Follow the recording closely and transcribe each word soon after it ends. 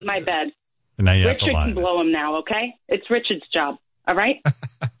my bed. And now you Richard have to lie. can blow him now, okay? It's Richard's job, all right?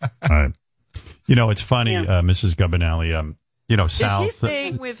 All right. You know, it's funny, Mrs. Gubernelli, Sal. Is she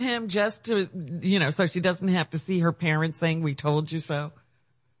staying with him just to, so she doesn't have to see her parents saying, we told you so?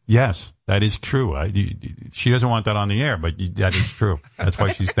 Yes, that is true. She doesn't want that on the air, but that is true. That's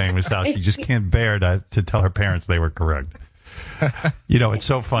why she's staying with Sal. She just can't bear to tell her parents they were correct. It's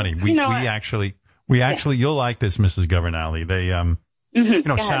so funny. We actually, you'll like this, Mrs. Gubernelli. They,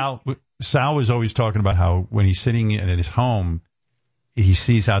 Sal was always talking about how when he's sitting in his home, he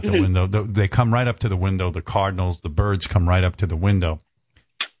sees out the window. They come right up to the window. The cardinals, the birds come right up to the window.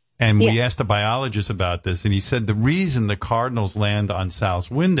 And we asked a biologist about this, and he said the reason the cardinals land on Sal's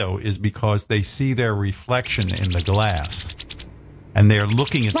window is because they see their reflection in the glass. And they're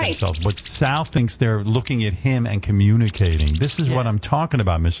looking at themselves. But Sal thinks they're looking at him and communicating. This is what I'm talking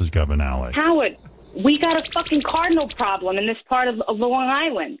about, Mrs. Gubernelli. Howard, we got a fucking cardinal problem in this part of Long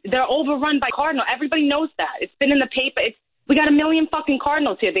Island. They're overrun by cardinal. Everybody knows that. It's been in the paper. We got a million fucking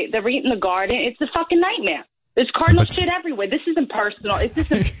cardinals here. They're eating the garden. It's a fucking nightmare. There's cardinal shit everywhere. This isn't personal.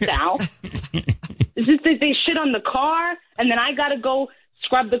 This isn't Sal. It's just that they shit on the car, and then I got to go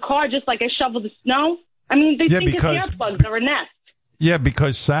scrub the car just like I shovel the snow. I mean, they think his earplugs are a nest. Yeah,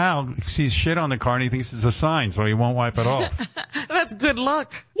 because Sal sees shit on the car, and he thinks it's a sign, so he won't wipe it off. That's good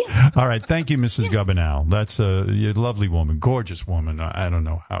luck. Yeah. All right. Thank you, Mrs. Gubernal. That's a lovely woman, gorgeous woman. I don't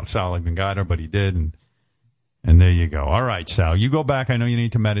know how Sal even got her, but he did, and there you go. All right, Sal, you go back. I know you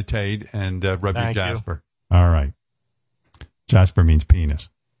need to meditate and rub your Jasper. All right. Jasper means penis.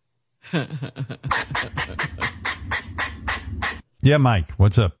 Yeah, Mike,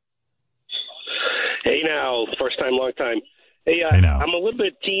 what's up? Hey, now, first time, long time. Hey, now. I'm a little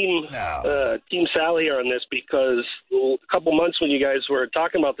bit team Sally here on this because a couple months when you guys were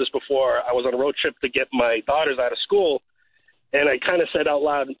talking about this before, I was on a road trip to get my daughters out of school, and I kind of said out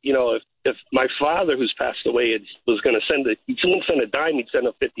loud, if my father, who's passed away, was going to he wouldn't send a dime, he'd send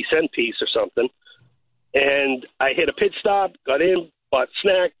a 50-cent piece or something. And I hit a pit stop, got in, bought a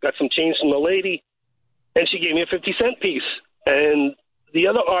snack, got some change from the lady, and she gave me a 50-cent piece. And the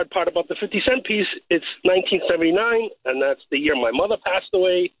other odd part about the 50-cent piece, it's 1979, and that's the year my mother passed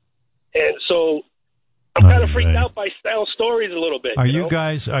away. And so I'm kind of freaked out by Sal's stories a little bit. Are you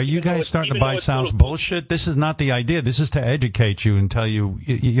guys starting to buy Sal's bullshit? This is not the idea. This is to educate you and tell you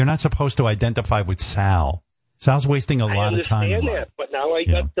you're not supposed to identify with Sal. Sal's wasting a lot of time. I understand that, but now I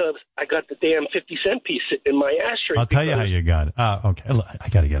got the damn 50-cent piece in my ashtray. I'll tell you how you got it. Okay. Look, I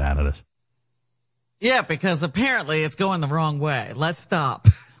got to get out of this. Yeah, because apparently it's going the wrong way. Let's stop.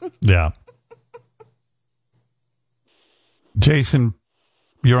 Yeah. Jason,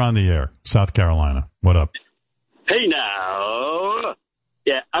 you're on the air, South Carolina. What up? Hey now.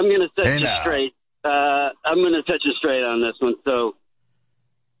 Yeah, I'm going to set you straight. I'm going to set you straight on this one. So,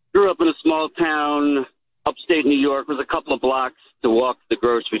 grew up in a small town, upstate New York. Was a couple of blocks to walk to the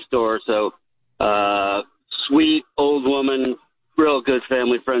grocery store. So, sweet old woman, real good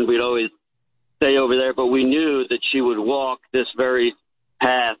family friend. We'd always stay over there, but we knew that she would walk this very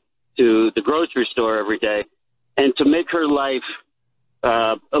path to the grocery store every day. And to make her life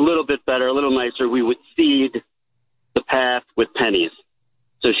a little bit better, a little nicer, we would seed the path with pennies.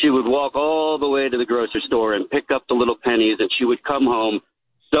 So she would walk all the way to the grocery store and pick up the little pennies, and she would come home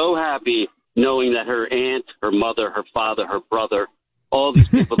so happy knowing that her aunt, her mother, her father, her brother, all these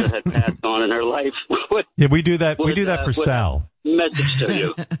people that had passed on in her life would, we do that. We do that for Sal. Message to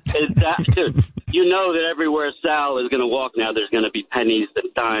you. You know that everywhere Sal is going to walk now, there's going to be pennies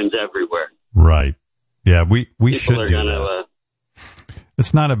and dimes everywhere. Right. Yeah, we people should do that.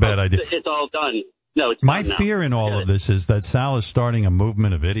 It's not a bad idea. It's all done. No, it's my fear in all of this is that Sal is starting a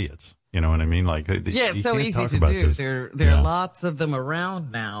movement of idiots. You know what I mean? Like, it's so easy to do. There are lots of them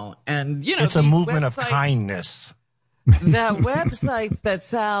around now, and it's a movement of kindness. That websites that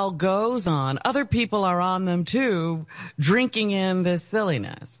Sal goes on, other people are on them too, drinking in this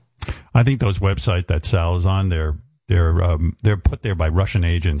silliness. I think those websites that Sal is on, they're put there by Russian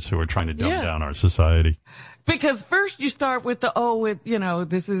agents who are trying to dumb down our society. Because first you start with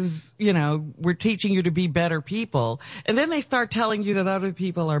this is, we're teaching you to be better people. And then they start telling you that other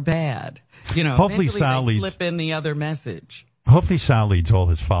people are bad. Hopefully Sal they slip in the other message. Hopefully Sal leads all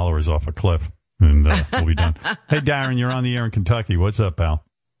his followers off a cliff and we'll be done. Hey, Darren, you're on the air in Kentucky. What's up, pal?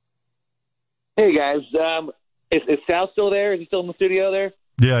 Hey, guys. Is Sal still there? Is he still in the studio there?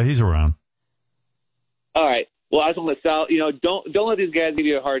 Yeah, he's around. All right. Well, I just want to let Sal, don't let these guys give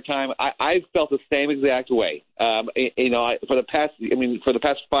you a hard time. I've felt the same exact way. For the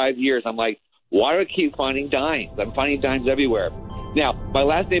past 5 years, I'm like, why do I keep finding dimes? I'm finding dimes everywhere. Now, my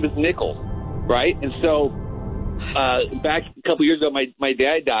last name is Nichols, right? And so back a couple years ago, my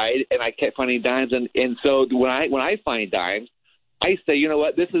dad died, and I kept finding dimes. And so when I find dimes, I say, you know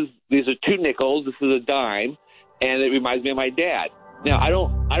what? These are 2 nickels. This is a dime, and it reminds me of my dad. Now, I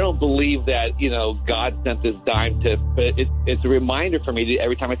don't believe that, God sent this dime but it's a reminder for me that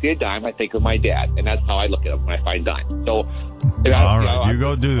every time I see a dime, I think of my dad, and that's how I look at them when I find dimes. So, all right, you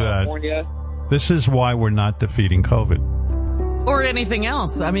go do that. This is why we're not defeating COVID. Or anything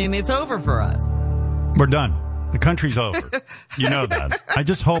else. I mean, it's over for us. We're done. The country's over. You know that. I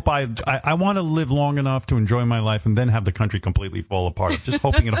just hope I want to live long enough to enjoy my life and then have the country completely fall apart. Just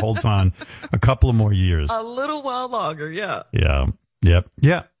hoping it holds on a couple of more years. A little while longer, yeah. Yeah. Yep.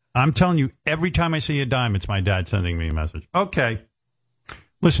 Yeah. I'm telling you, every time I see a dime, it's my dad sending me a message. Okay.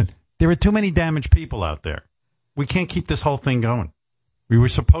 Listen, there are too many damaged people out there. We can't keep this whole thing going. We were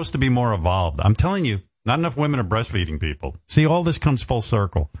supposed to be more evolved. I'm telling you, not enough women are breastfeeding people. See, all this comes full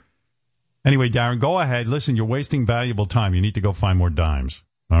circle. Anyway, Darren, go ahead. Listen, you're wasting valuable time. You need to go find more dimes.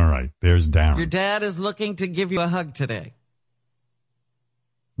 All right. There's Darren. Your dad is looking to give you a hug today.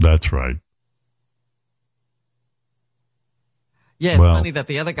 That's right. Yeah, it's funny that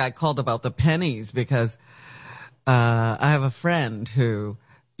the other guy called about the pennies because I have a friend who,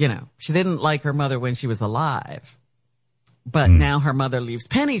 she didn't like her mother when she was alive, but now her mother leaves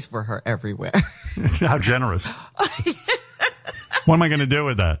pennies for her everywhere. How generous. What am I going to do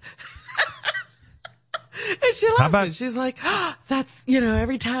with that? And she loves it. She's like, that's,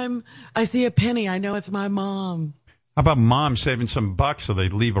 every time I see a penny, I know it's my mom. How about mom saving some bucks so they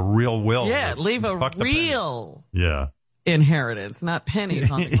leave a real will? Yeah, leave a real. Yeah. Inheritance, not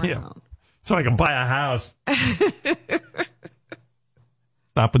pennies on the ground. Yeah. So I can buy a house.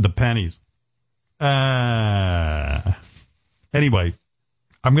 Stop with the pennies. Anyway,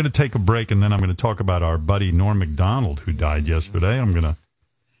 I'm going to take a break, and then I'm going to talk about our buddy Norm Macdonald, who died yesterday. I'm going to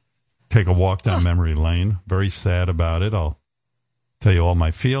take a walk down memory lane. Very sad about it. I'll tell you all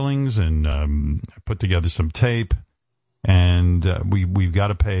my feelings, and I put together some tape, and we've got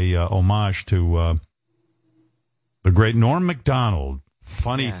to pay homage to the great Norm Macdonald.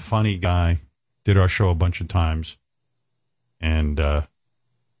 Funny guy. Did our show a bunch of times. And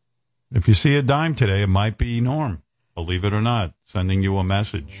if you see a dime today, it might be Norm. Believe it or not, sending you a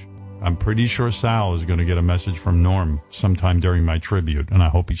message. I'm pretty sure Sal is going to get a message from Norm sometime during my tribute, and I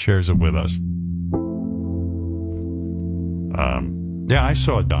hope he shares it with us. Yeah, I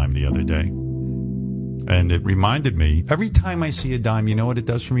saw a dime the other day, and it reminded me, every time I see a dime, you know what it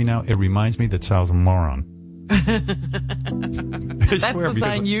does for me now? It reminds me that Sal's a moron. That's the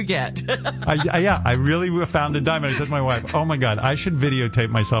sign you get. I really found the dime, and I said to my wife, "Oh my God, I should videotape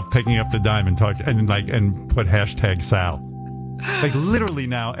myself picking up the dime and talk and put hashtag Sal." Like literally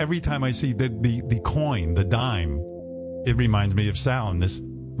now, every time I see the coin, the dime, it reminds me of Sal and this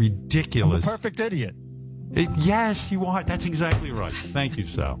ridiculous. I'm a perfect idiot. Yes, you are. That's exactly right. Thank you,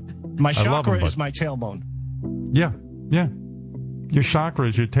 Sal. My chakra is my tailbone. Yeah. Your chakra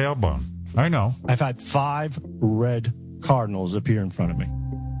is your tailbone. I know. I've had 5 red cardinals appear in front of me.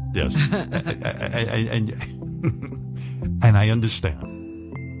 Yes. And I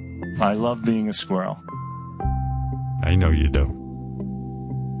understand. I love being a squirrel. I know you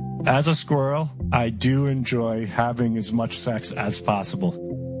do. As a squirrel, I do enjoy having as much sex as possible.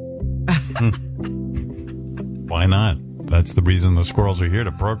 Why not? That's the reason the squirrels are here,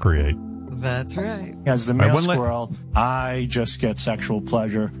 to procreate. That's right. As the male squirrel, I just get sexual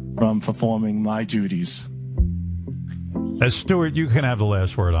pleasure from performing my duties. As Stuart, you can have the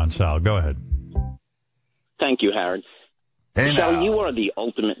last word on Sal. Go ahead. Thank you, Howard. Hey, Sal, you are the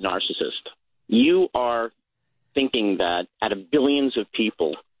ultimate narcissist. You are thinking that out of billions of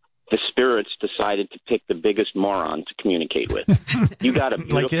people, the spirits decided to pick the biggest moron to communicate with. You got a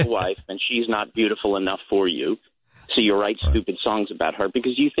beautiful wife, and she's not beautiful enough for you. So you write stupid songs about her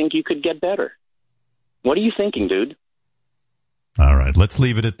because you think you could get better. What are you thinking, dude? All right, let's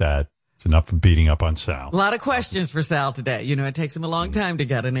leave it at that. It's enough of beating up on Sal. A lot of questions for Sal today. It takes him a long time to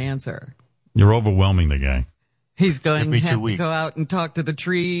get an answer. You're overwhelming the guy. He's going to have to go out and talk to the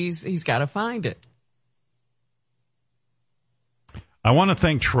trees. He's got to find it. I want to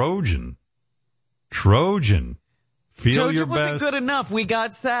thank Trojan. Feel Trojan your best. wasn't good enough. We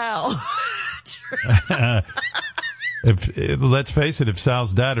got Sal. Let's face it, if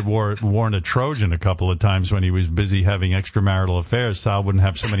Sal's dad had worn a Trojan a couple of times when he was busy having extramarital affairs, Sal wouldn't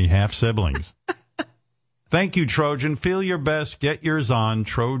have so many half-siblings. Thank you, Trojan. Feel your best. Get yours on.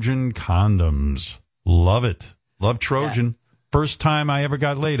 Trojan condoms. Love it. Love Trojan. Yes. First time I ever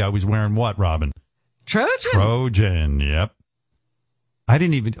got laid, I was wearing what, Robin? Trojan, yep. I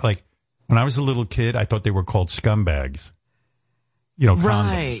didn't even, when I was a little kid, I thought they were called scumbags. Condoms.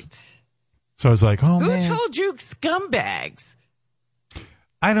 Right. So I was like, oh, man. Who told you scumbags?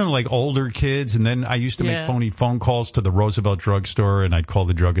 I don't know, like older kids. And then I used to make phony phone calls to the Roosevelt drugstore, and I'd call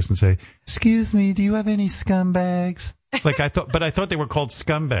the druggist and say, excuse me, do you have any scumbags? Like I thought they were called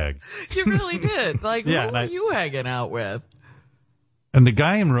scumbags. You really did. Like, who are you hanging out with? And the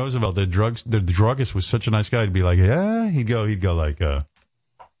guy in Roosevelt, the druggist was such a nice guy. He'd be like, yeah, he'd go like,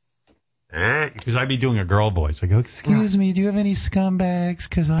 hey, because I'd be doing a girl voice. I go, excuse me, do you have any scumbags?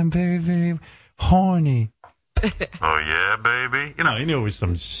 Because I'm very, very horny. Oh, yeah, baby? You know, he knew it was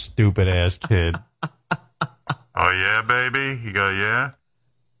some stupid-ass kid. Oh, yeah, baby? You go, yeah?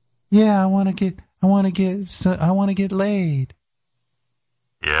 Yeah, I want to get laid.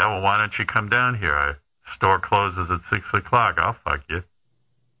 Yeah, well, why don't you come down here? Our store closes at 6 o'clock. I'll fuck you.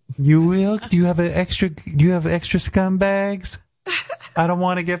 You will? Do you have extra scumbags? I don't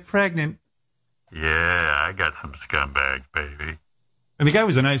want to get pregnant. Yeah, I got some scumbags, baby. And the guy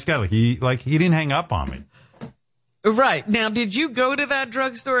was a nice guy. He didn't hang up on me. Right. Now, did you go to that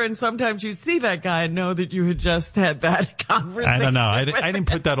drugstore and sometimes you see that guy and know that you had just had that conversation? I don't know. I didn't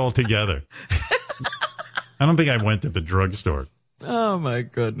put that all together. I don't think I went to the drugstore. Oh, my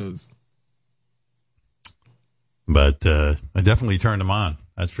goodness. But I definitely turned him on.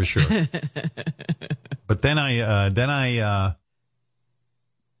 That's for sure. But then I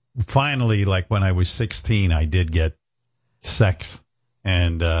finally, like when I was 16, I did get sex.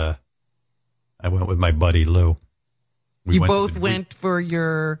 And I went with my buddy Lou. You both went for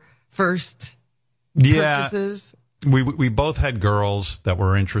your first purchases? We both had girls that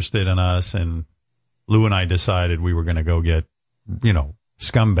were interested in us, and Lou and I decided we were going to go get,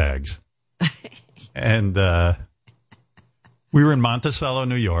 scumbags. And we were in Monticello,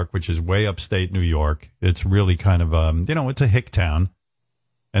 New York, which is way upstate New York. It's really kind of, it's a hick town.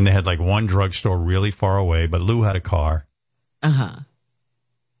 And they had like one drugstore really far away, but Lou had a car. Uh-huh.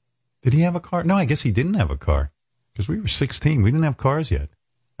 Did he have a car? No, I guess he didn't have a car. Because we were 16. We didn't have cars yet.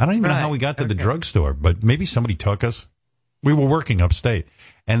 I don't even know how we got to the drugstore, but maybe somebody took us. We were working upstate.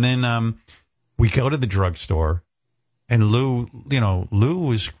 And then we go to the drugstore, and Lou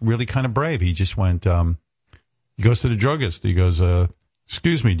was really kind of brave. He just went, he goes to the druggist. He goes,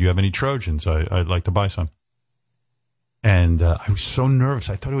 excuse me, do you have any Trojans? I'd like to buy some. And I was so nervous.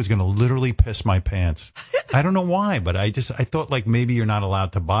 I thought I was going to literally piss my pants. I don't know why, but I thought like maybe you're not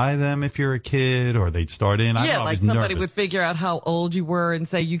allowed to buy them if you're a kid, or they'd start in. I don't know, like somebody would figure out how old you were and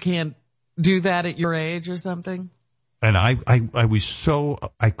say you can't do that at your age or something. And I was so,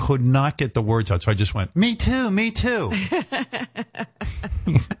 I could not get the words out, so I just went, me too, me too.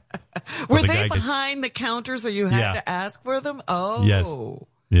 Were they behind the counter so you had to ask for them? Oh. Yes.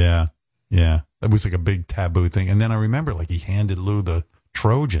 Yeah. Yeah. It was like a big taboo thing. And then I remember like he handed Lou the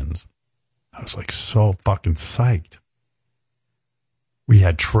Trojans. I was like so fucking psyched. We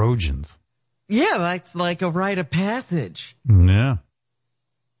had Trojans. Yeah, that's like a rite of passage. Yeah.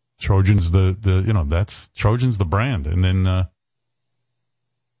 Trojans that's Trojans the brand. And then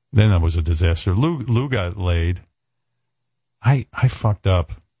that was a disaster. Lou got laid. I fucked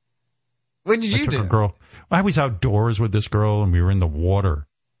up. What did you do? A girl. I was outdoors with this girl and we were in the water.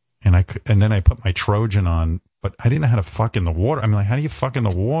 And then I put my Trojan on, but I didn't know how to fuck in the water. I mean, like, how do you fuck in the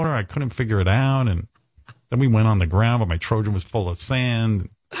water? I couldn't figure it out. And then we went on the ground, but my Trojan was full of sand.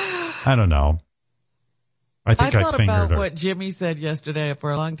 I don't know. I thought about what Jimmy said yesterday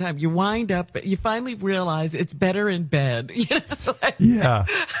for a long time. You finally realize it's better in bed. Yeah.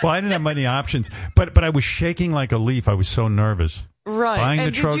 Well, I didn't have many options, but I was shaking like a leaf. I was so nervous. Right. Buying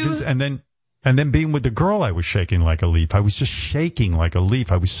the Trojans and then being with the girl, I was shaking like a leaf. I was just shaking like a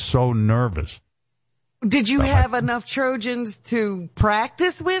leaf. I was so nervous. Did you have enough Trojans to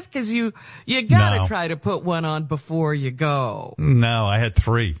practice with? Because you got to try to put one on before you go. No, I had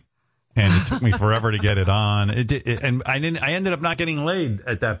 3. And it took me forever to get it on. And I ended up not getting laid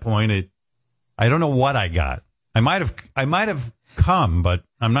at that point. I don't know what I got. I might have come, but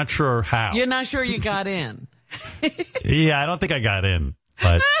I'm not sure how. You're not sure you got in? Yeah, I don't think I got in.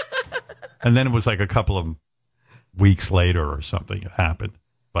 But and then it was like a couple of weeks later or something it happened.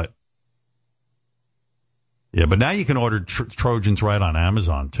 But yeah, but now you can order Trojans right on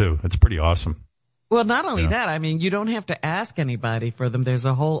Amazon too. It's pretty awesome. Well, not only that, I mean, you don't have to ask anybody for them. There's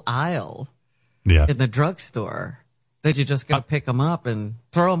a whole aisle in the drugstore that you just go pick them up and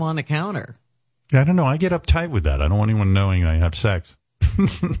throw them on the counter. Yeah, I don't know. I get uptight with that. I don't want anyone knowing I have sex.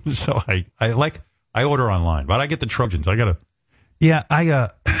 So I order online, but I get the Trojans. I got a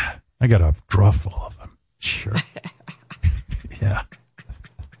drawer full of them. Sure. Yeah.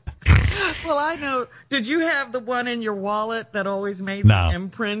 Well, I know. Did you have the one in your wallet that always made the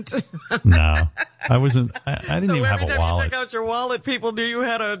imprint? No, I wasn't. I didn't even have a wallet. Every time you took out your wallet, people knew you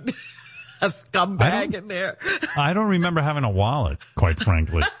had a a scumbag in there. I don't remember having a wallet, quite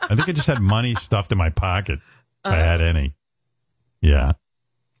frankly. I think I just had money stuffed in my pocket, if I had any. Yeah.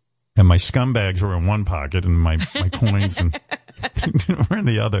 And my scumbags were in one pocket, and my coins were in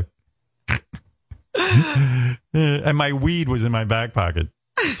the other. And my weed was in my back pocket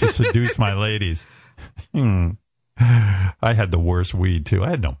to seduce my ladies. I had the worst weed, too. I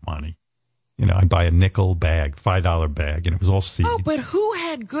had no money. I'd buy a nickel bag, $5 bag, and it was all seeds. Oh, but who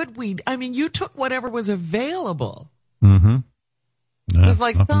had good weed? I mean, you took whatever was available. Mm-hmm. It was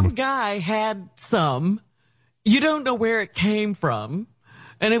like some guy had some. You don't know where it came from.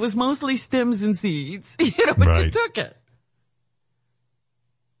 And it was mostly stems and seeds. But you took it.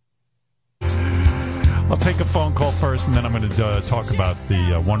 I'll take a phone call first, and then I'm going to talk about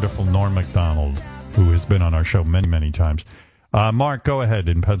the wonderful Norm Macdonald, who has been on our show many, many times. Mark, go ahead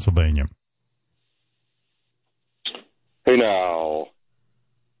in Pennsylvania. Hey now.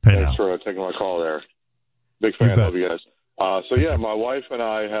 Thanks for taking my call there. Big fan. Love you guys. My wife and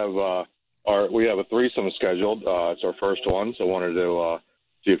I we have a threesome scheduled. It's our first one, so I wanted to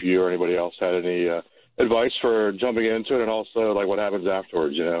see if you or anybody else had any advice for jumping into it, and also like what happens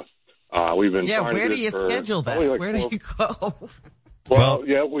afterwards. We've been where do you schedule that? Where do you go? Well,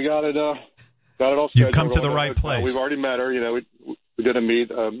 we got it all scheduled. You've come to the right place. We've already met her. We did a meet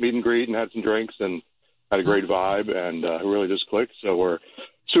and greet and had some drinks and had a great vibe, and it really just clicked. So we're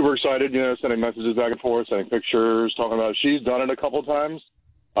super excited, sending messages back and forth, sending pictures, talking about it. She's done it a couple times.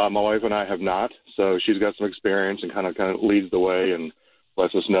 My wife and I have not, so she's got some experience and kind of leads the way and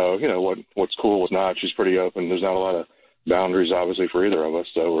lets us know, what's cool, what's not. She's pretty open. There's not a lot of boundaries, obviously, for either of us,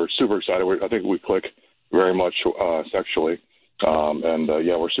 so we're super excited. I think we click very much sexually,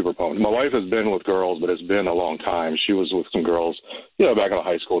 we're super pumped. My wife has been with girls, but it's been a long time. She was with some girls, back in the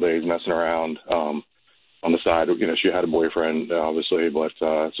high school days, messing around on the side. She had a boyfriend, obviously, but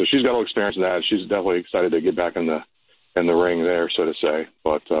so she's got a little experience in that. She's definitely excited to get back in the ring there, so to say.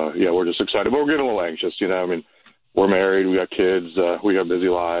 But we're just excited. But we're getting a little anxious, we're married, we got kids, we got busy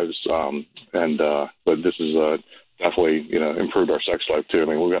lives, but this is definitely improved our sex life too.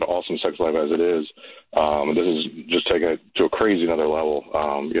 We've got an awesome sex life as it is. This is just taking it to a crazy another level,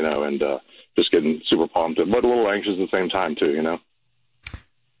 and just getting super pumped, but a little anxious at the same time too.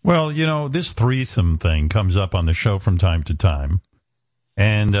 Well, this threesome thing comes up on the show from time to time,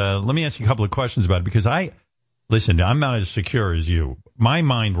 and let me ask you a couple of questions about it, because listen, I'm not as secure as you. My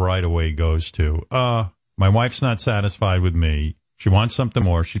mind right away goes to, my wife's not satisfied with me. She wants something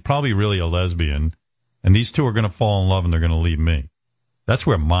more. She's probably really a lesbian. And these two are going to fall in love and they're going to leave me. That's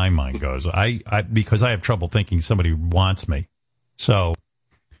where my mind goes. Because I have trouble thinking somebody wants me. So,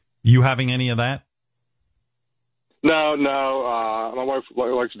 you having any of that? No. My wife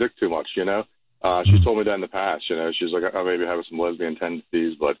likes dick too much, She's told me that in the past, She's like, I maybe have some lesbian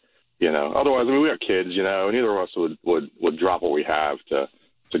tendencies, but, otherwise, we have kids, and neither of us would drop what we have to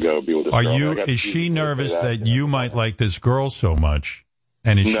go be with this girl. Is she nervous that you might like this girl so much?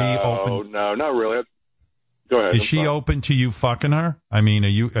 And is she open? No, not really. Go ahead. Is she open to you fucking her? Are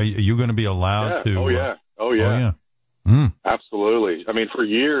you going to be allowed to? Oh yeah. Absolutely. For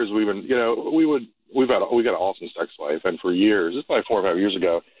years we've been, we got an awesome sex life, and for years, it's probably 4 or 5 years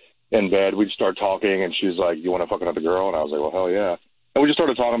ago, in bed we'd start talking, and she's like, "You want to fuck another girl?" And I was like, "Well, hell yeah!" And we just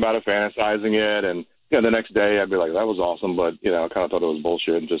started talking about it, fantasizing it, and the next day I'd be like, "That was awesome," but I kind of thought it was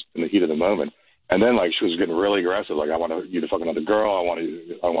bullshit, just in the heat of the moment. And then she was getting really aggressive, like, "I want you to fuck another girl. I want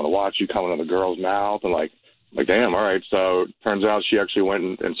to watch you come in another girl's mouth," and like, damn, all right. So turns out she actually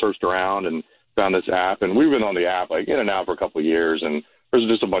went and searched around and found this app, and we've been on the app in and out for a couple of years, and there's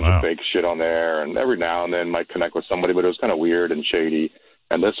just a bunch of fake shit on there, and every now and then might connect with somebody, but it was kind of weird and shady.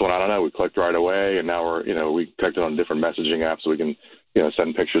 And this one, I don't know, we clicked right away, and now we connected on different messaging apps so we can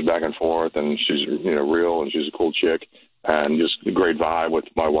send pictures back and forth, and she's real, and she's a cool chick, and just a great vibe with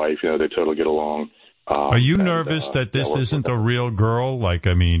my wife. They totally get along. Are you nervous that this isn't a real girl?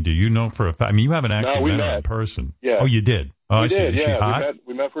 Do you know for a fact? You haven't actually met her in person. Yeah. Oh, you did? Oh, we did, Is she hot?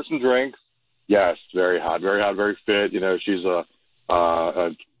 We met for some drinks. Yes, very hot, very fit. She's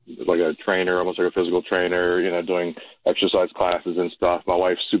like a trainer, almost like a physical trainer, doing exercise classes and stuff. My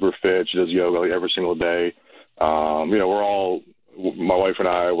wife's super fit. She does yoga every single day. My wife and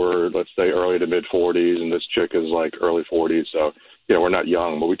I were, let's say, early to mid-40s, and this chick is like early 40s. So, we're not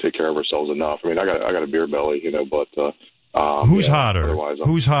young, but we take care of ourselves enough. I got a beer belly, but who's hotter?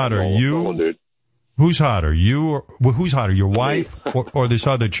 Who's hotter? You? Who's hotter? You? Who's hotter? Your wife or this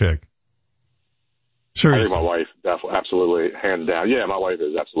other chick? Seriously. I think my wife, definitely, absolutely, hands down. Yeah, my wife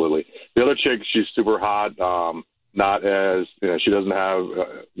is, absolutely. The other chick, she's super hot. Not as, she doesn't have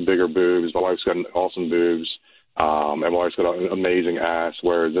bigger boobs. My wife's got awesome boobs. And my wife's got an amazing ass,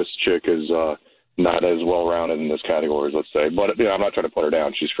 whereas this chick is not as well-rounded in this category, let's say. But I'm not trying to put her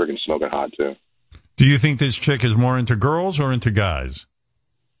down. She's freaking smoking hot, too. Do you think this chick is more into girls or into guys?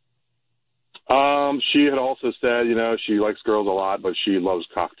 She had also said, she likes girls a lot, but she loves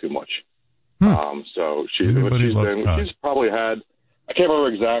cock too much. So she's probably had, I can't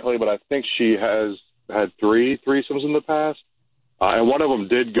remember exactly, but I think she has had 3 threesomes in the past. And one of them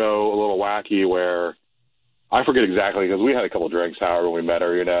did go a little wacky where, I forget exactly, because we had a couple drinks, however, when we met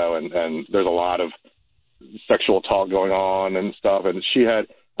her, and there's a lot of sexual talk going on and stuff. And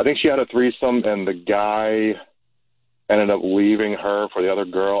I think she had a threesome, and the guy ended up leaving her for the other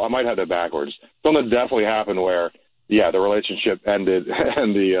girl. I might have that backwards. Something definitely happened where, the relationship ended,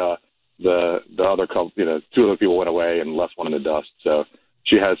 and the other couple, 2 other people went away and left one in the dust. So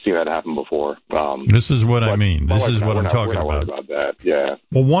she has seen that happen before. This is what I mean. This is what I'm talking about that. Yeah.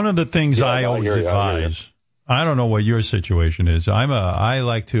 Well, one of the things I always advise, I don't know what your situation is.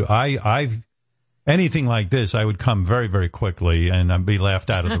 Anything like this, I would come very, very quickly and I'd be laughed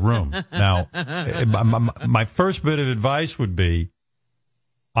out of the room. Now, my first bit of advice would be,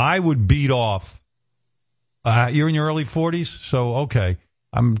 I would beat off. You're in your early 40s, so okay.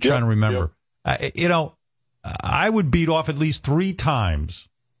 I'm trying to remember. I would beat off at least 3 times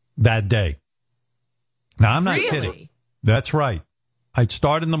that day. Now, I'm not kidding. That's right. I'd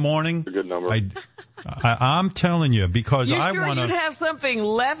start in the morning. That's a good number. I'm telling you, because I want to. You'd have something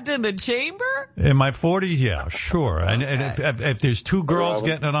left in the chamber? In my 40s, yeah, sure. And if there's 2 girls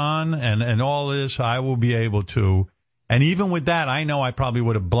getting it on and all this, I will be able to. And even with that, I know I probably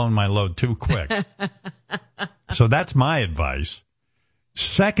would have blown my load too quick. So that's my advice.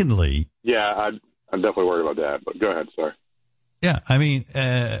 Secondly. Yeah, I'm definitely worried about that, but go ahead, sorry. Yeah, I mean,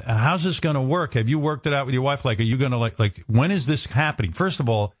 how's this going to work? Have you worked it out with your wife? Like, are you going to like, when is this happening? First of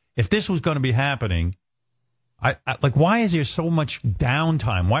all, if this was going to be happening, why is there so much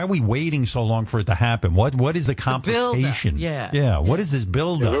downtime? Why are we waiting so long for it to happen? What is the complication? Yeah. What is this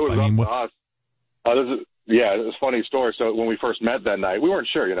buildup? It's a funny story. So when we first met that night, we weren't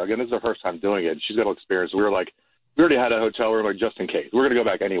sure, again, this is our first time doing it. She's got no experience. We were like, we already had a hotel room, just in case. We're going to go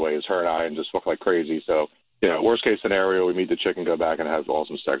back anyways, her and I, and just fuck like crazy. So, worst case scenario, we meet the chick and go back and have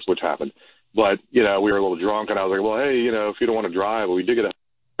awesome sex, which happened. But, we were a little drunk, and I was like, well, hey, if you don't want to drive, we did get a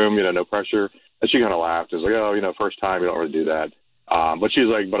room, no pressure. And she kind of laughed. It was like, first time, you don't really do that. But she's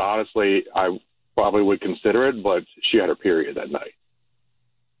like, but honestly, I probably would consider it, but she had her period that night.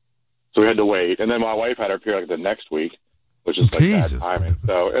 So we had to wait. And then my wife had her period the next week, which is like bad timing.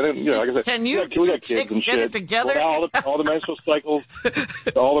 So, and then, like I said, can you we got kids and shit. Get it together? Well, all the menstrual cycles,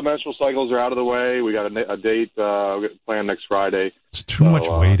 are out of the way. We got a date planned next Friday. It's too much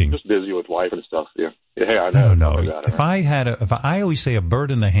waiting. Just busy with wife and stuff. Yeah. Hey, I know. No. I always say a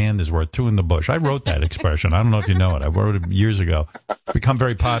bird in the hand is worth 2 in the bush. I wrote that expression. I don't know if you know it. I wrote it years ago. It's become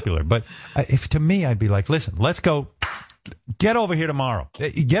very popular. But if to me, I'd be like, listen, let's go. Get over here tomorrow.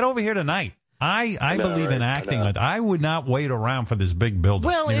 Get over here tonight. I believe in acting. I would not wait around for this big build-up.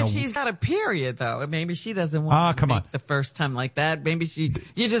 Well, if she's got a period, though, maybe she doesn't want to make the first time like that. Maybe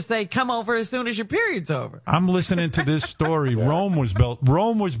you just say, come over as soon as your period's over. I'm listening to this story. Rome was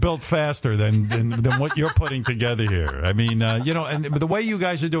built faster than what you're putting together here. I mean, and the way you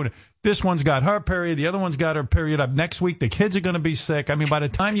guys are doing it, this one's got her period, the other one's got her period up next week. The kids are going to be sick. I mean, by the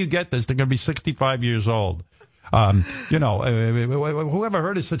time you get this, they're going to be 65 years old. Whoever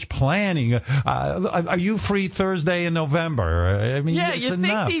heard of such planning? Are you free Thursday in November? I mean, you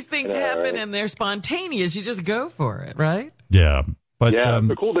think these things happen and they're spontaneous. You just go for it, right? Yeah. But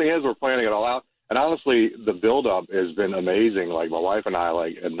the cool thing is we're planning it all out. And honestly, the build-up has been amazing. Like, my wife and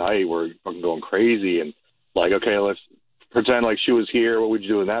I, at night, we're fucking going crazy. And, okay, let's pretend like she was here. What would you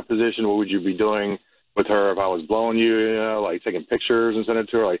do in that position? What would you be doing with her if I was blowing you, taking pictures and sending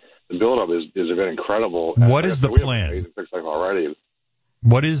it to her? The build-up has been incredible. What is the plan? Already.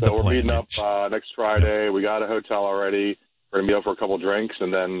 What is the plan? So we're meeting up next Friday. We got a hotel already. We're going to meet up for a couple drinks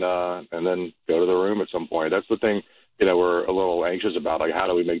and then go to the room at some point. That's the thing, we're a little anxious about. How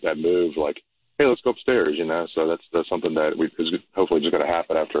do we make that move? Hey, let's go upstairs, So that's something that is hopefully just going to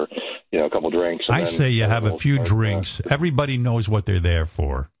happen after, a couple drinks. I say you have a few drinks. Everybody knows what they're there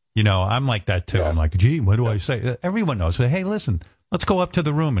for. I'm like that, too. Yeah. I'm like, gee, what do I say? Everyone knows. Say, hey, listen. Let's go up to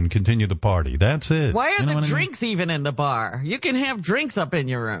the room and continue the party. That's it. Why are the drinks even in the bar? You can have drinks up in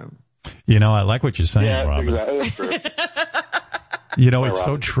your room. I like what you're saying, Robin. Exactly. That's true. It's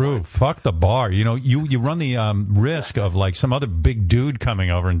so true. Fuck the bar. You run the risk of some other big dude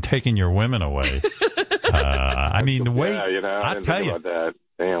coming over and taking your women away. I mean, the way I I'll tell you, that.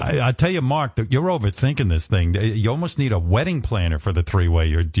 Damn. I tell you, Mark, you're overthinking this thing. You almost need a wedding planner for the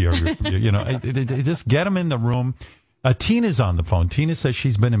three-way. Just get them in the room. Tina's on the phone. Tina says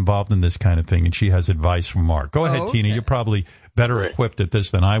she's been involved in this kind of thing, and she has advice from Mark. Go ahead, Tina. You're probably better equipped at this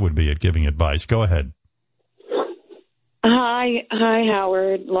than I would be at giving advice. Go ahead. Hi,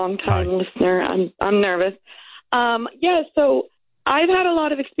 Howard. Long-time listener. I'm nervous. So I've had a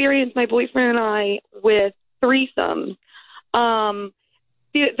lot of experience, my boyfriend and I, with threesomes.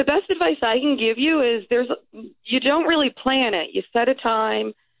 The best advice I can give you is you don't really plan it. You set a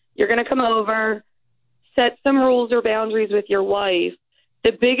time. You're going to come over, set some rules or boundaries with your wife.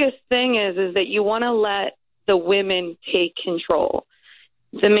 The biggest thing is that you want to let the women take control.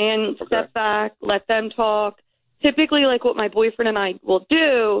 The man step back, let them talk. Typically, like what my boyfriend and I will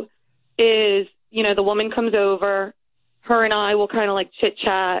do is, the woman comes over, her and I will kind of like chit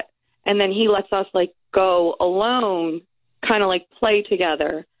chat, and then he lets us like go alone, kind of like play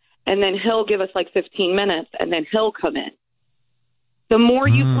together, and then he'll give us like 15 minutes, and then he'll come in. The more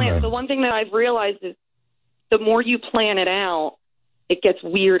you plan, the one thing that I've realized is the more you plan it out, it gets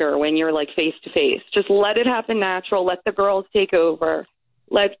weirder when you're like face to face. Just let it happen natural. Let the girls take over.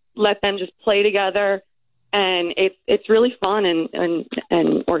 Let them just play together, and it's really fun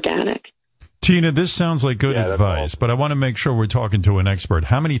and organic. Tina, this sounds like good advice, but I want to make sure we're talking to an expert.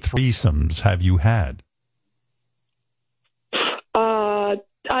 How many threesomes have you had?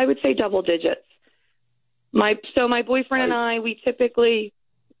 I would say double digits. My boyfriend and I, we typically,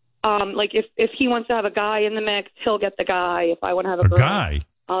 like if he wants to have a guy in the mix, he'll get the guy. If I want to have a girl, guy,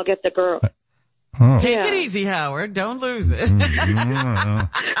 I'll get the girl. Take it easy, Howard. Don't lose it.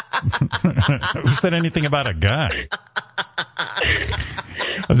 Who said anything about a guy?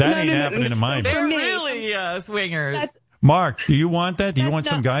 That ain't happening in my They're really swingers. Mark, do you want that? Do you want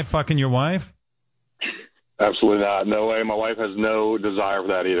some guy fucking your wife? Absolutely not. No way. My wife has no desire for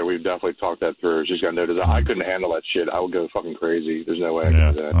that either. We've definitely talked that through. She's got no desire. I couldn't handle that shit. I would go fucking crazy. There's no way I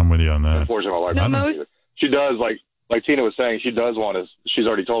could do that. I'm with you on that. Unfortunately, my wife doesn't. She does, like Tina was saying, she does want to, she's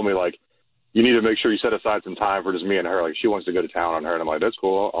already told me, like, you need to make sure you set aside some time for just me and her. Like, she wants to go to town on her, and I'm like, that's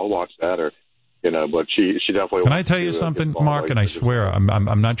cool. I'll watch that. Or, but she definitely. Can I tell you something, Mark? And I swear,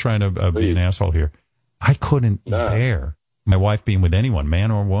 I'm not trying to be an asshole here. I couldn't bear my wife being with anyone, man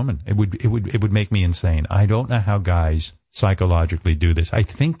or woman. It would make me insane. I don't know how guys psychologically do this. I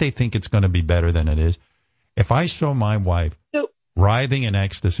think they think it's going to be better than it is. If I saw my wife writhing in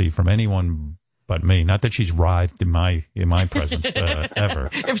ecstasy from anyone but me, not that she's writhed in my presence ever.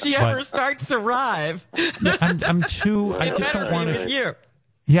 If she ever starts to writhe, I'm too. I just don't want to.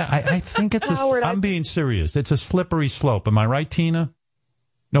 Yeah, I think it's. I'm being serious. It's a slippery slope. Am I right, Tina?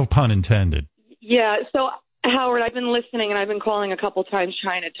 No pun intended. Yeah. So, Howard, I've been listening and I've been calling a couple times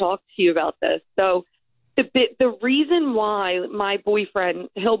trying to talk to you about this. So, the reason why my boyfriend,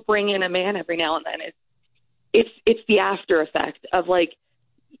 he'll bring in a man every now and then is it's the after effect of like,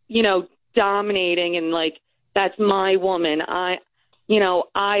 dominating and like, that's my woman. I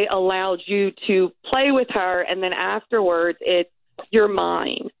allowed you to play with her, and then afterwards it's you're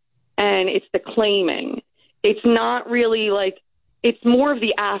mine, and it's the claiming. It's not really like, it's more of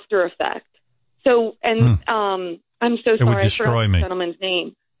the after effect. So, and I'm so sorry, I forgot the gentleman's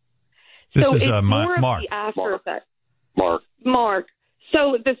name. This so is it's more Mark. of the after effect. Mark.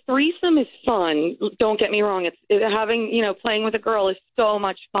 So the threesome is fun. Don't get me wrong. It's having, playing with a girl is so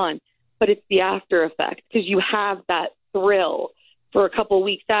much fun, but it's the after effect because you have that thrill for a couple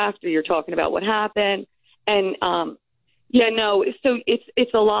weeks after. You're talking about what happened. And, so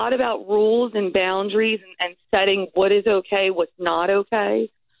it's a lot about rules and boundaries and setting what is okay, what's not okay.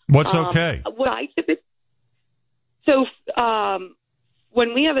 What's okay?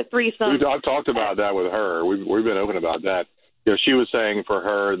 When we have a threesome, I've talked about that with her. We've been open about that. She was saying for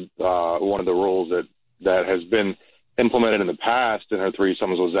her, one of the rules that has been implemented in the past in her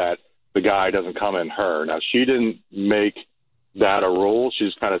threesomes was that the guy doesn't come in her. Now, she didn't make that a rule. She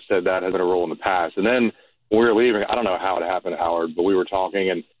just kind of said that has been a rule in the past. And then when we were leaving, I don't know how it happened, Howard, but we were talking,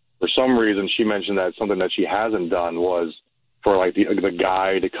 and for some reason she mentioned that something that she hasn't done was for like the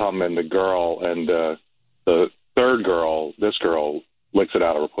guy to come in the girl, and the third girl, this girl, licks it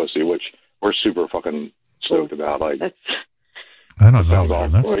out of her pussy, which we're super fucking stoked about. Like, I don't know.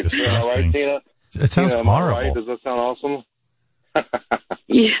 Awesome. That's disgusting. Right, Tina? It sounds horrible. Right? Does that sound awesome?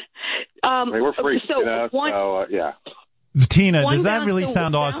 Yeah. I mean, we're freaks, yeah. Tina, does that really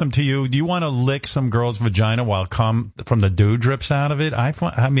sound awesome to you? Do you want to lick some girl's vagina while cum from the dew drips out of it?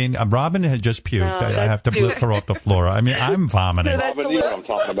 I mean, Robin had just puked. No, I have to lift her off the floor. I mean, I'm vomiting. Robin, you know what I'm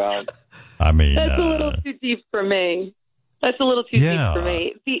talking about. I mean, that's a little too deep for me. So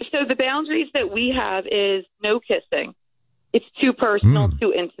the boundaries that we have is no kissing. It's too personal,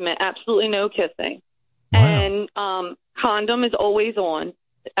 too intimate. Absolutely no kissing. Wow. And condom is always on.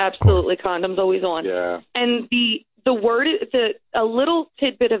 Absolutely, condom's always on. Yeah. And the word, a little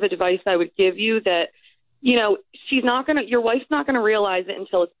tidbit of advice I would give you that, you know, your wife's not gonna realize it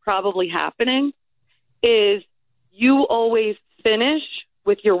until it's probably happening, is you always finish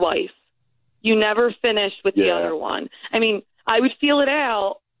with your wife. You never finish with the other one. I mean, I would feel it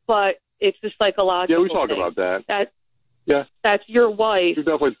out, but it's a psychological Yeah, we talk thing. about that. Yeah. That's your wife.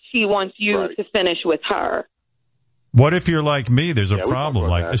 She wants you Right. to finish with her. What if you're like me? There's a Yeah, we problem.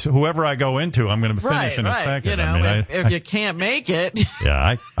 talk about Like whoever I go into, I'm going to finish in a Right. second. You know, I mean, if you can't make it.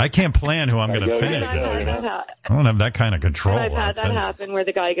 yeah, I can't plan who I'm going to finish. I don't have that kind of control. I've had that happen where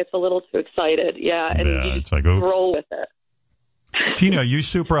the guy gets a little too excited. Yeah, and you it's like, oops. roll with it. Tina, are you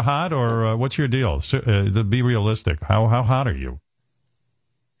super hot, or what's your deal? Be realistic. How hot are you?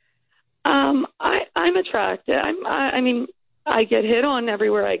 I'm attracted. I mean, I get hit on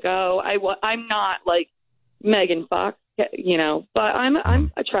everywhere I go. I'm not like Megan Fox, you know, but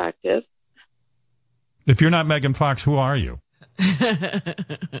I'm attractive. If you're not Megan Fox, who are you?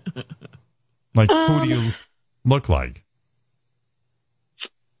 Like, who do you look like?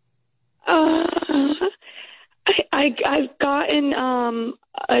 I've gotten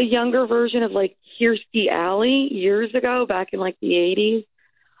a younger version of like Kirstie Alley years ago, back in like the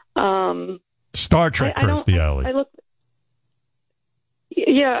 80s. Star Trek Kirstie Alley. I look,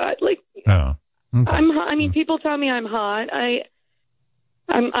 yeah, like. Oh, okay. I mean, people tell me I'm hot.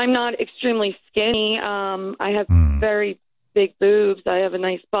 I'm not extremely skinny. I have very big boobs. I have a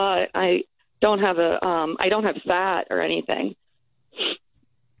nice butt. I don't have fat or anything.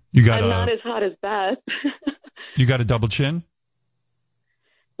 I'm not as hot as Beth. You got a double chin?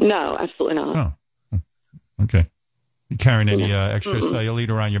 No, absolutely not. Oh, okay. You carrying any extra cellulite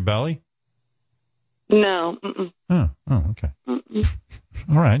around your belly? No. Mm-mm. Oh, okay. Mm-mm.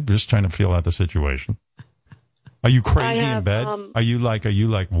 All right, just trying to feel out the situation. Are you crazy in bed? Are you like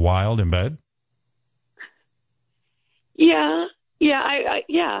wild in bed? Yeah.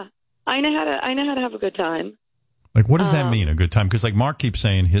 I know how to have a good time. Like, what does that mean, a good time? Because like Mark keeps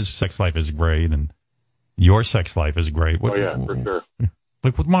saying his sex life is great and your sex life is great. For sure.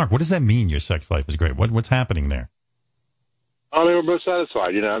 Like with Mark, what does that mean? Your sex life is great. What's happening there? I mean, we're both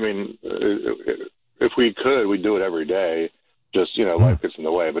satisfied. You know, I mean, if we could, we'd do it every day. Just, you know, life gets in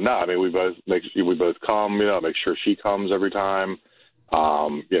the way. But no, I mean, we both come. You know, make sure she comes every time.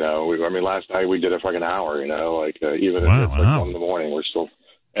 You know, last night we did it for like an hour. You know, like even if it's like 1 in the morning, we're still.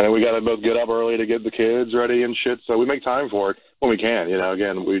 And then we got to both get up early to get the kids ready and shit. So we make time for it when we can. You know,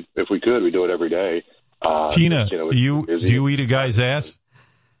 again, if we could, we do it every day. Tina, you know, do you eat a guy's ass?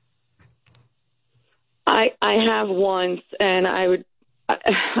 I have once, and I would.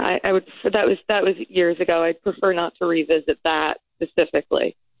 That was years ago. I'd prefer not to revisit that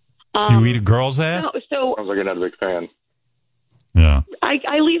specifically. You eat a girl's ass? No, so sounds like you're not a big fan. Yeah.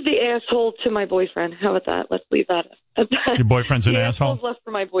 I leave the asshole to my boyfriend. How about that? Let's leave that. Your boyfriend's an asshole? Left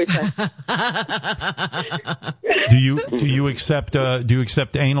for my boyfriend. Do you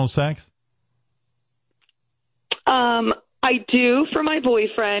accept anal sex? I do for my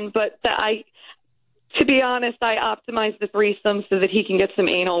boyfriend, but to be honest, I optimize the threesome so that he can get some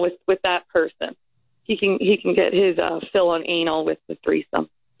anal with that person. He can get his fill on anal with the threesome.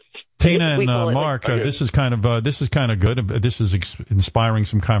 Tina and Mark, this is kind of good. This is inspiring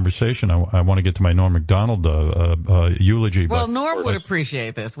some conversation. I want to get to my Norm Macdonald eulogy. Well, Norm would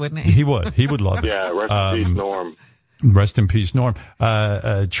appreciate this, wouldn't he? He would. He would love it. Yeah, rest in peace, Norm. Rest in peace, Norm.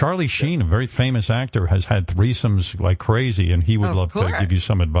 Charlie Sheen, a very famous actor, has had threesomes like crazy, and he would love to give you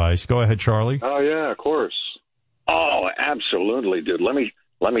some advice. Go ahead, Charlie. Oh yeah, of course. Oh, absolutely, dude. Let me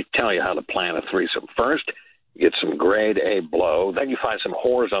tell you how to plan a threesome. First, you get some grade A blow. Then you find some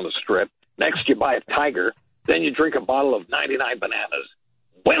whores on the strip. Next, you buy a tiger. Then you drink a bottle of 99 bananas.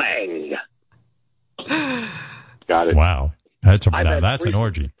 Winning. Got it. Wow, that's an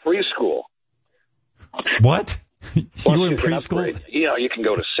orgy. Preschool. What? You were in preschool? You know, you can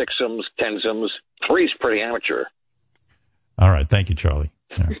go to sixums, tensums. Three's pretty amateur. All right. Thank you, Charlie.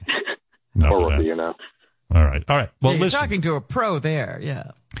 Or you know. All right. Well, you're listen. talking to a pro there.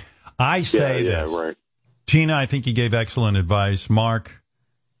 Yeah. I say this. Yeah, right. Tina, I think you gave excellent advice. Mark,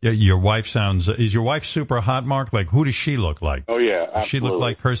 your wife is your wife super hot, Mark? Like, who does she look like? Oh, yeah. Absolutely. Does she look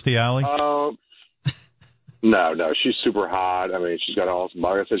like Kirstie Alley? No, she's super hot. I mean, she's got awesome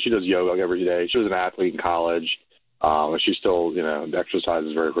body. Like I said, she does yoga every day. She was an athlete in college. She still, you know,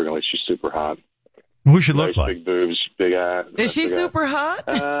 exercises very frequently. She's super hot. Who should look like? Big boobs, big ass. Is she super hot?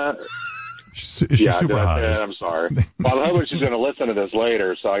 Is she super hot? I'm sorry. Well, I'm hoping she's going to listen to this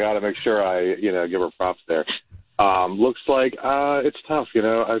later, so I got to make sure I, you know, give her props there. Looks like it's tough.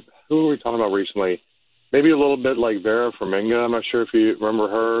 Who were we talking about recently? Maybe a little bit like Vera Farmiga. I'm not sure if you remember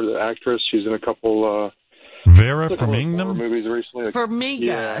her, the actress. She's in a couple. Vera Farmiga movies recently.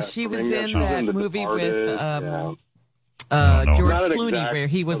 Farmiga. She was in that movie with George Clooney, where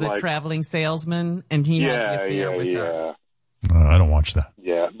he was a traveling salesman and he had the affair with her. I don't watch that.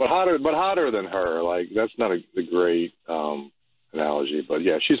 Yeah, but hotter than her. Like that's not a great analogy, but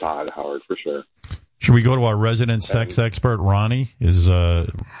yeah, she's hot, Howard, for sure. Should we go to our resident sex expert, Ronnie?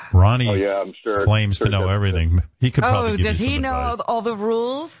 Ronnie? Oh yeah, I'm sure claims to know everything. He could probably give does you some he know advice. all the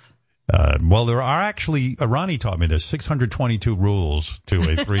rules? Well, there are actually, Ronnie taught me this, 622 rules to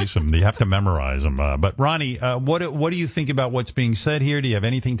a threesome. You have to memorize them. But Ronnie, what do you think about what's being said here? Do you have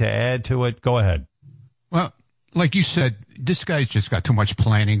anything to add to it? Go ahead. Well, like you said, this guy's just got too much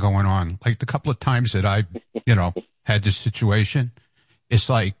planning going on. Like the couple of times that I, had this situation, it's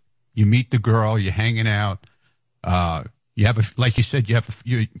like you meet the girl, you're hanging out, you have like you said, you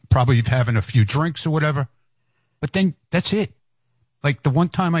probably having a few drinks or whatever, but then that's it. Like the one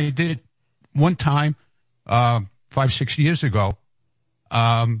time I did it, 5-6 years ago,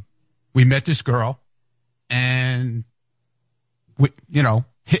 we met this girl and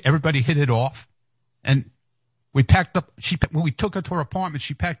everybody hit it off and we packed up, when we took her to her apartment,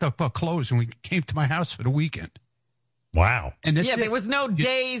 she packed up her clothes and we came to my house for the weekend. Wow. And there was no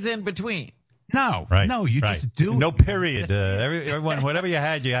days in between. No, right. No, you just do it. No period. Everyone, whatever you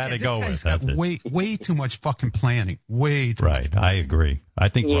had to go with. That's it. Way too much fucking planning. Way too much. I agree. I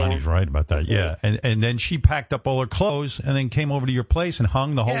think Ronnie's right about that. Yeah. And then she packed up all her clothes and then came over to your place and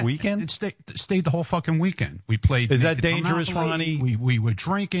hung the whole weekend? And stayed the whole fucking weekend. We played. Is that dangerous, Monopoly. Ronnie? We were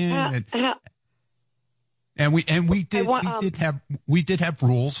drinking and we did have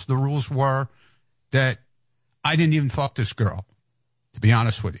rules. The rules were that I didn't even fuck this girl. To be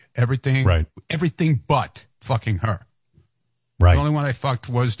honest with you, everything but fucking her. Right. The only one I fucked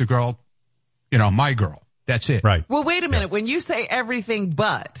was the girl, my girl. That's it. Right. Well, wait a minute. When you say everything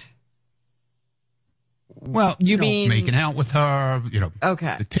but, well, you mean making out with her,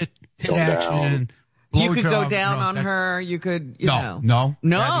 okay, the tit action. You could go job, down on her. You could, No.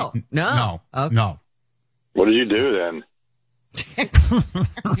 Okay. What did you do then?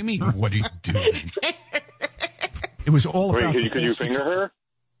 What do you mean? What do you do? It was all about. Could you finger her?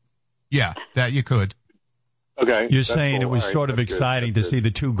 Yeah, that you could. Okay. You're saying cool. It was sort of exciting to see the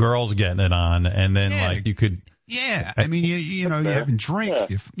two girls getting it on, and then you could. Yeah, I mean, you're having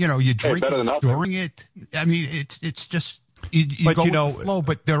drinks. Yeah. You drink during it. I mean, it's just you go with the flow.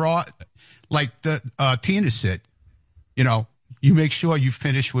 But there are, like the Tina said, you make sure you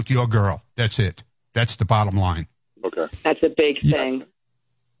finish with your girl. That's it. That's the bottom line. Okay. That's a big thing.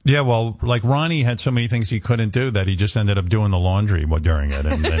 Yeah, well, like Ronnie had so many things he couldn't do that he just ended up doing the laundry during it,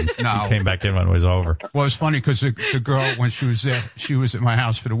 and then he came back in when it was over. Well, it's funny because the girl, when she was there, she was at my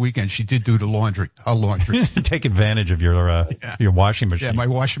house for the weekend. She did do her laundry. Take advantage of your washing machine. Yeah, my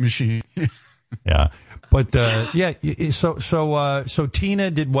washing machine. Yeah, but so Tina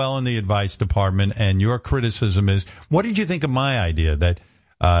did well in the advice department, and your criticism is, what did you think of my idea that?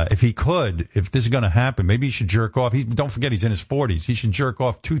 If this is going to happen, maybe he should jerk off. Don't forget, he's in his 40s. He should jerk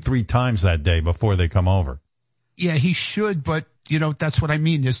off 2-3 times that day before they come over. Yeah, he should, but that's what I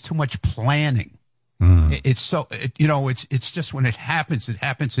mean. There's too much planning. It's just when it happens.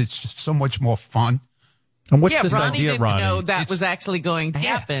 It's just so much more fun. And what's this Ronnie idea, didn't Ronnie? know that was actually going to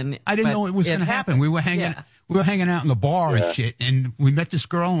happen. I didn't know it was going to happen. We were hanging out in the bar and shit, and we met this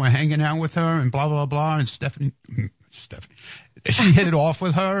girl and we're hanging out with her and blah blah blah. And Stephanie. She hit it off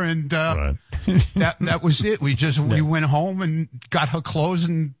with her, and that was it. We went home and got her clothes,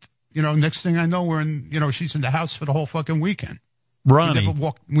 and next thing I know, we're in. She's in the house for the whole fucking weekend. Ronnie,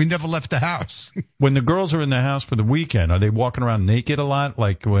 we never left the house. When the girls are in the house for the weekend, are they walking around naked a lot?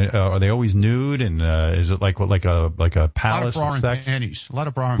 Like, are they always nude? And is it like a palace? A lot of bra and panties. A lot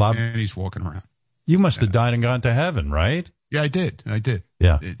of bra and panties walking around. You must have died and gone to heaven, right? Yeah, I did.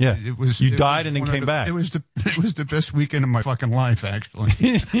 Yeah, It was. You died and then came back. It was the best weekend of my fucking life, actually.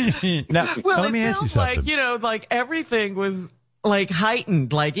 Now, let me ask you something. Like everything was like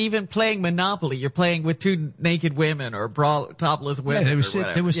heightened. Like even playing Monopoly, you're playing with two naked women or topless women. Yeah,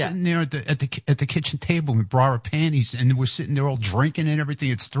 they were sitting there at the kitchen table in bra or panties, and we're sitting there all drinking and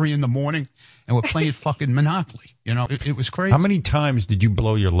everything. It's 3 a.m, and we're playing fucking Monopoly. It was crazy. How many times did you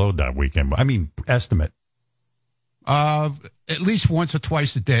blow your load that weekend? I mean, estimate. At least once or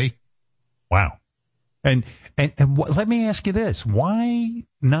twice a day. Wow. And let me ask you this. Why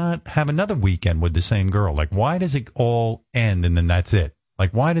not have another weekend with the same girl? Like, why does it all end and then that's it?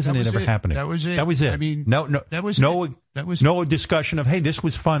 Like, why doesn't it ever happen? That was it. That was it. I mean, no discussion of, hey, this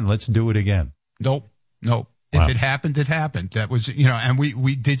was fun. Let's do it again. Nope. If it happened, it happened. That was, and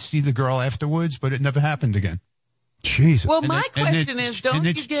we did see the girl afterwards, but it never happened again. Jesus. Well, my question is, don't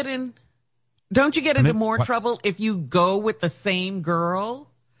you get into more trouble if you go with the same girl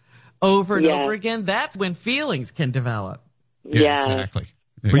over and over again? That's when feelings can develop. Yeah, exactly.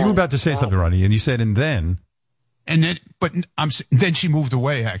 Well, you were about to say something, Ronnie, and you said, and then she moved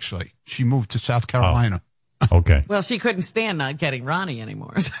away. Actually, she moved to South Carolina. Okay. Well, she couldn't stand not getting Ronnie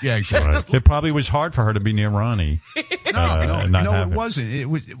anymore. Yeah, exactly. Right. It probably was hard for her to be near Ronnie. No, it wasn't. It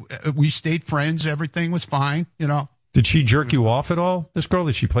was. We stayed friends. Everything was fine. Did she jerk you off at all? This girl?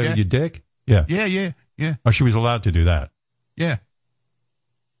 Did she play with your dick? Yeah. Yeah. Oh, she was allowed to do that. Yeah.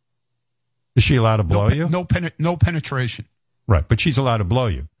 Is she allowed to blow you? No penetration. Right, but she's allowed to blow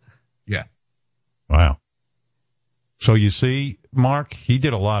you. Yeah. Wow. So you see, Mark, he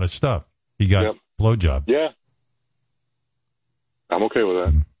did a lot of stuff. He got blowjob. Yeah. I'm okay with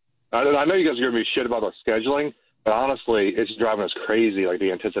that. I know you guys are giving me shit about the scheduling, but honestly, it's driving us crazy, like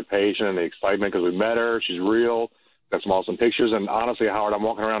the anticipation and the excitement because we met her. She's real. Got some awesome pictures. And honestly, Howard, I'm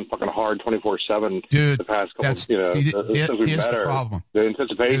walking around fucking hard 24/7 the past couple, since we met her. Problem. The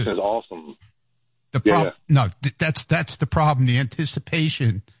anticipation is awesome. That's the problem. The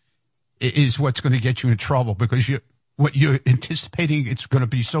anticipation is what's going to get you in trouble because what you're anticipating, it's going to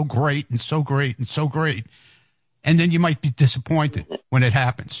be so great and so great and so great. And then you might be disappointed when it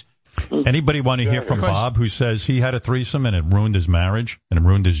happens. Anybody want to hear from Bob who says he had a threesome and it ruined his marriage and it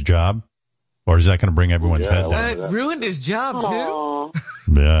ruined his job? Or is that going to bring everyone's head down? It ruined his job, too?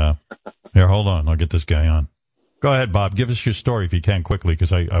 Yeah. Here, hold on. I'll get this guy on. Go ahead, Bob. Give us your story if you can quickly,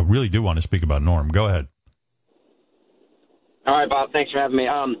 because I really do want to speak about Norm. Go ahead. All right, Bob. Thanks for having me.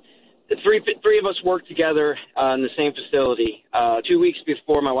 The three of us worked together in the same facility. 2 weeks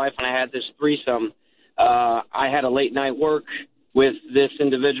before my wife and I had this threesome, I had a late night work with this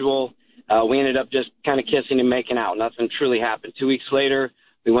individual. We ended up just kind of kissing and making out. Nothing truly happened. 2 weeks later,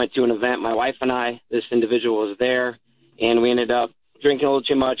 we went to an event. My wife and I, this individual was there, and we ended up drinking a little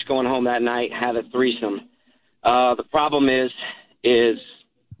too much, going home that night, had a threesome. The problem is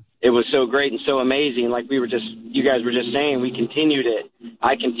it was so great and so amazing. Like you guys were just saying, we continued it.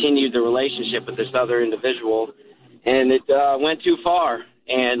 I continued the relationship with this other individual, and it went too far.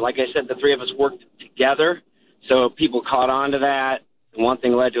 And like I said, the three of us worked together, so people caught on to that. And one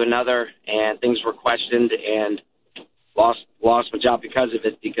thing led to another, and things were questioned, and lost my job because of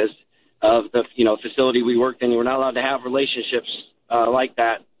it, because of the facility we worked in. We're not allowed to have relationships like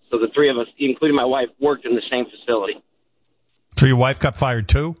that. So the three of us, including my wife, worked in the same facility. So your wife got fired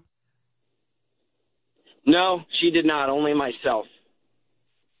too? No, she did not. Only myself.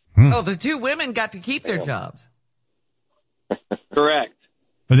 Oh, the two women got to keep their jobs. Correct.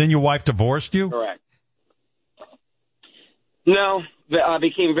 And then your wife divorced you? Correct. No,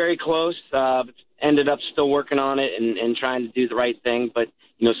 became very close. Ended up still working on it and trying to do the right thing. But,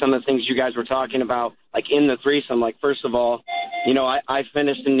 some of the things you guys were talking about, like in the threesome, like, first of all, I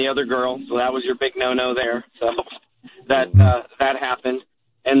finished in the other girl, so that was your big no-no there. So that happened.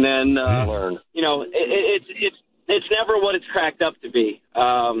 And then, it's never what it's cracked up to be. There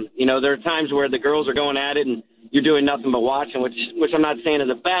are times where the girls are going at it and you're doing nothing but watching, which I'm not saying is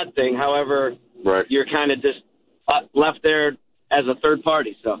a bad thing. However, you're kind of just left there as a third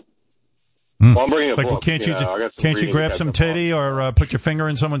party, so. Well, I'm bringing a book. Well, can't you grab some titty or put your finger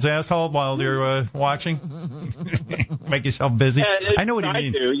in someone's asshole while you're watching? Make yourself busy. Yeah, I know what he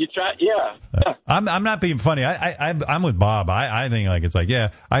means. You try, yeah. I'm not being funny. I'm with Bob. I think it's like,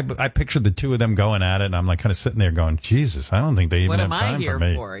 I pictured the two of them going at it, and I'm like kind of sitting there going, Jesus, I don't think they even have time for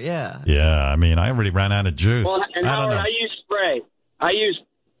me. For? Yeah. Yeah. I mean, I already ran out of juice. Well, and Howard, I use spray. I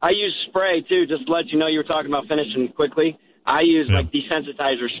use spray too, just to let you know you were talking about finishing quickly. I use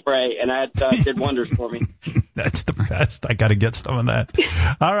desensitizer spray, and that did wonders for me. That's the best. I got to get some of that.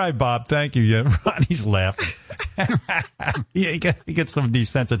 All right, Bob. Thank you. Yeah, Ronnie's laughing. He gets some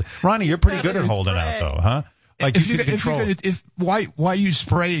desensitizer. Ronnie, you're pretty good at holding out, though, huh? Like you can control it. Why you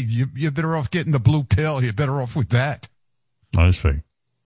spray? You're better off getting the blue pill. You're better off with that. I see.